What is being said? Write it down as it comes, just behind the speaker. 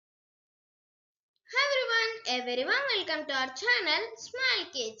everyone, welcome to our channel Smile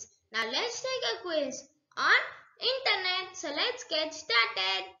Kids. Now let's take a quiz on internet. So let's get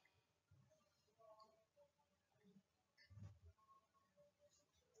started.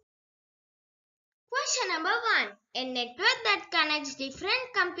 Question number 1. A network that connects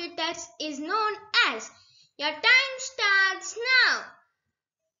different computers is known as. Your time starts now.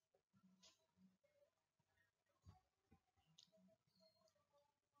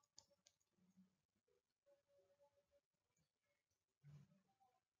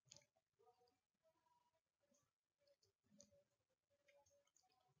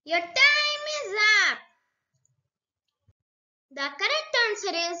 Your time is up. The correct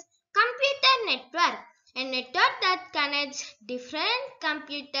answer is computer network. A network that connects different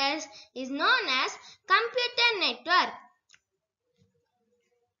computers is known as computer network.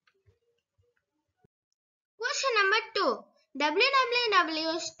 Question number 2.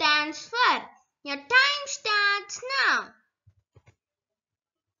 www stands for. Your time starts now.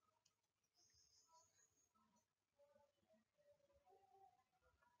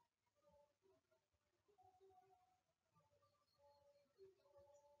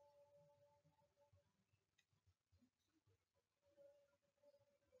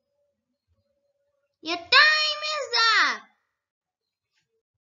 Your time is up.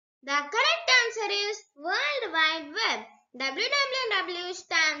 The correct answer is World Wide Web. www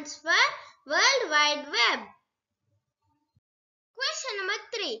stands for World Wide Web. Question number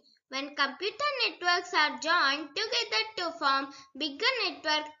 3. When computer networks are joined together to form bigger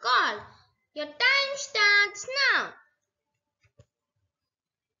network called. Your time starts now.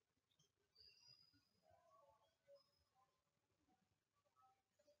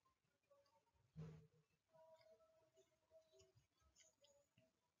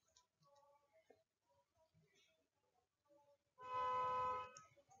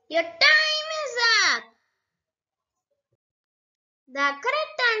 Your time is up. The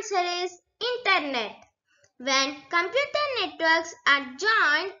correct answer is Internet. When computer networks are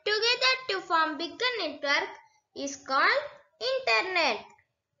joined together to form bigger network is called Internet.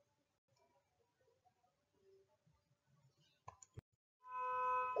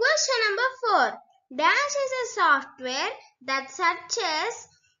 Question number 4. Dash is a software that searches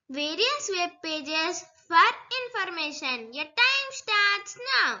various web pages for information. Your time starts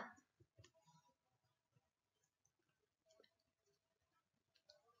now.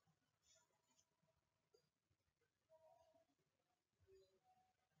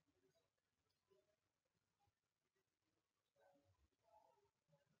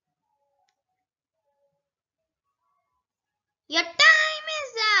 Your time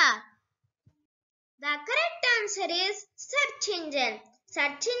is up. The correct answer is search engine.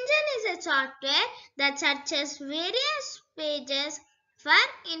 Search engine is a software that searches various pages for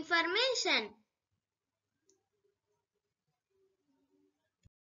information.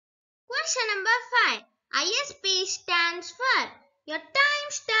 Question number 5. ISP stands for. Your time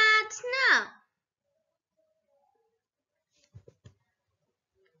starts now.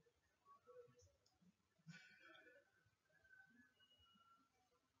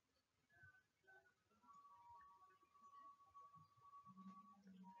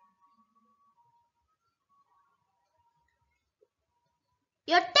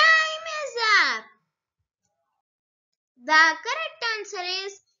 Your time is up. The correct answer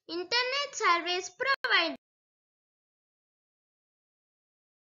is Internet Service Provider.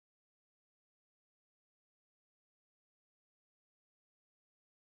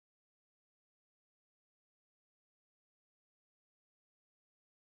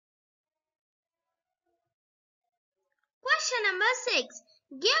 Question number 6.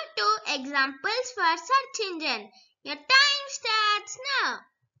 Give 2 examples for search engine. Your time starts now.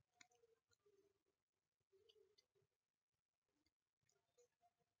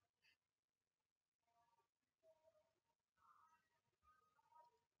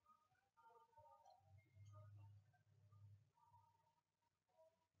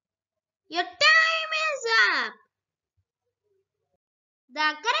 Your time is up. The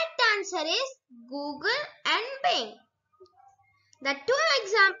correct answer is Google and Bing. The 2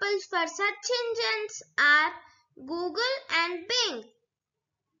 examples for search engines are Google and Bing.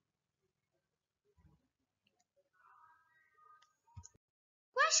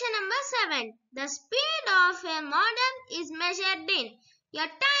 Question number 7. The speed of a modem is measured in. Your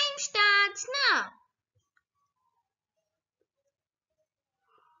time starts now.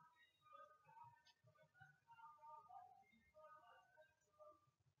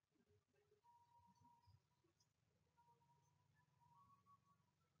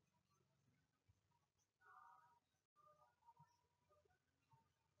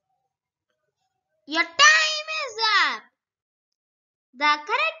 Your time The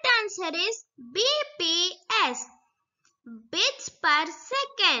correct answer is BPS, bits per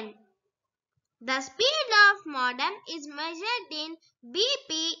second. The speed of modem is measured in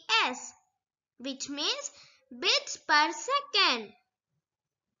BPS, which means bits per second.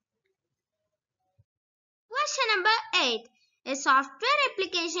 Question number 8. A software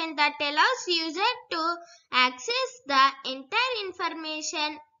application that allows user to access the entire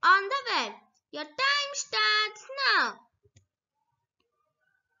information on the web. Your time starts now.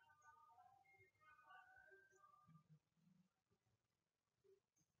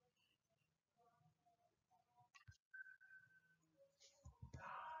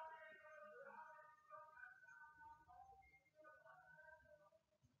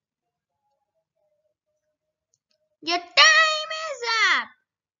 Your time is up.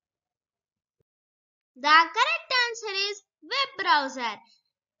 The correct answer is web browser.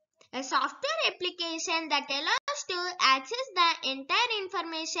 A software application that allows to access the entire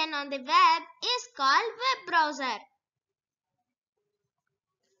information on the web is called web browser.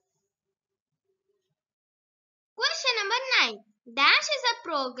 Question number 9. Dash is a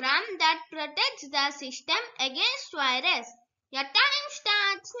program that protects the system against virus. Your time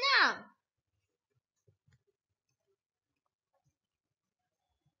starts now.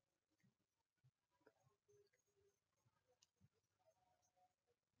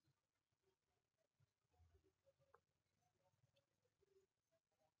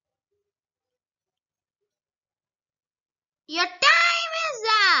 Your time is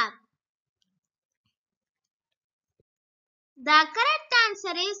up. The correct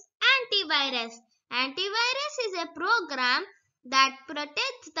answer is antivirus. Antivirus is a program that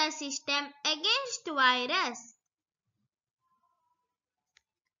protects the system against virus.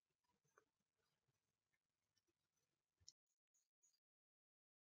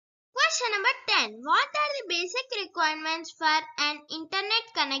 Question number 10. What are the basic requirements for an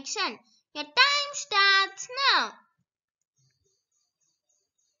internet connection? Your time starts now.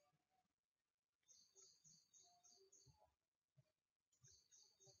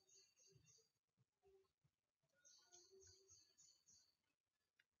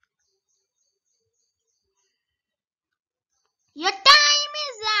 Your time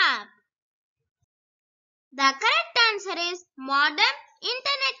is up. The correct answer is modem,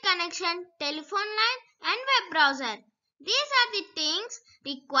 internet connection, telephone line and web browser. These are the things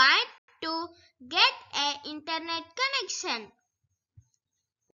required to get an internet connection.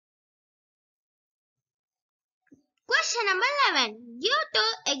 Question number 11. Give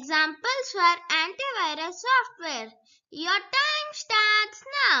 2 examples for antivirus software. Your time starts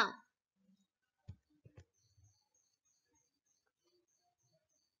now.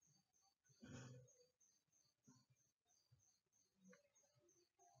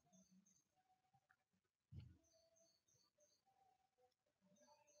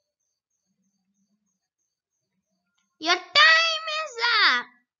 Your time is up.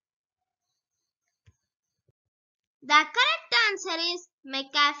 The correct answer is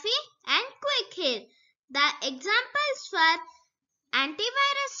McAfee and Quick Heal. The examples for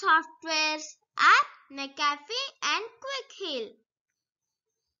antivirus softwares are McAfee and Quick Heal.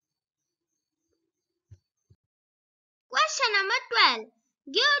 Question number 12.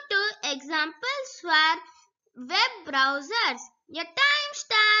 Give 2 examples for web browsers. Your time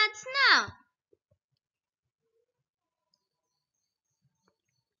starts now.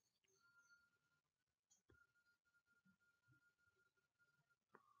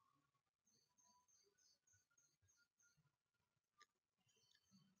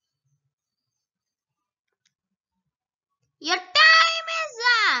 Your time is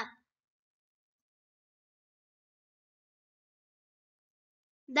up.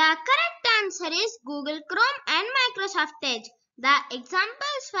 The correct answer is Google Chrome and Microsoft Edge. The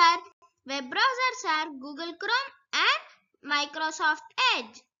examples for web browsers are Google Chrome and Microsoft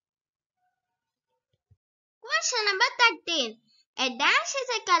Edge. Question number 13. A dash is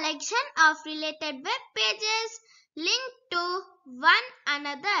a collection of related web pages linked to one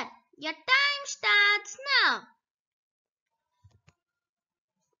another. Your time starts now.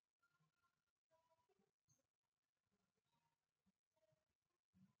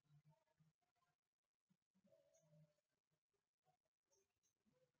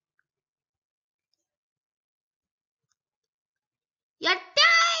 Your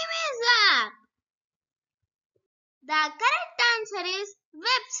time is up. The correct answer is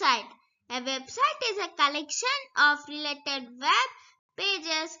website. A website is a collection of related web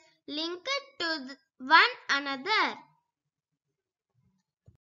pages linked to one another.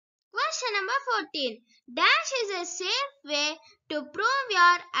 Question number 14. Dash is a safe way to prove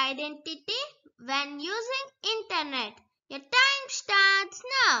your identity when using internet. Your time starts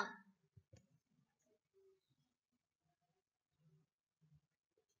now.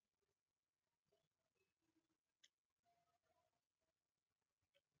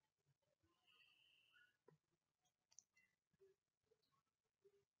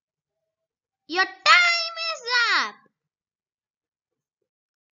 Your time is up.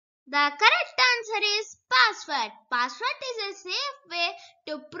 The correct answer is password. Password is a safe way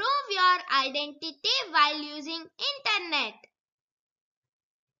to prove your identity while using internet.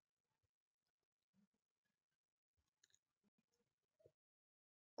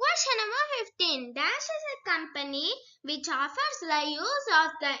 Question number 15. Dash is a company which offers the use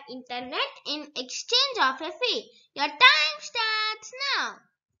of the internet in exchange of a fee. Your time starts now.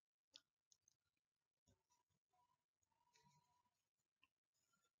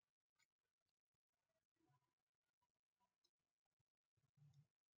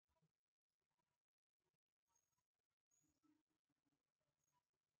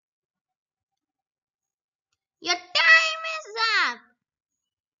 Your time is up.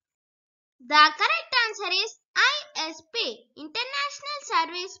 The correct answer is ISP, International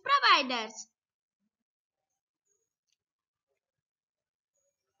Service Providers.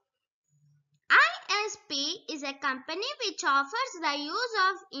 ISP is a company which offers the use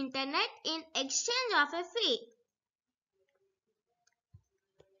of internet in exchange of a fee.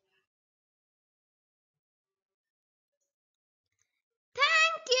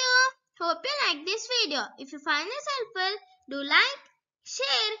 Thank you. Hope you like this video. If you find this helpful, do like,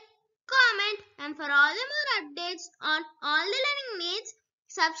 share, comment, and for all the more updates on all the learning needs,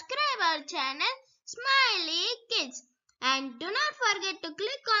 subscribe our channel Smiley Kids. And do not forget to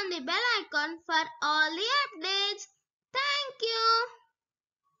click on the bell icon for all the updates. Thank you.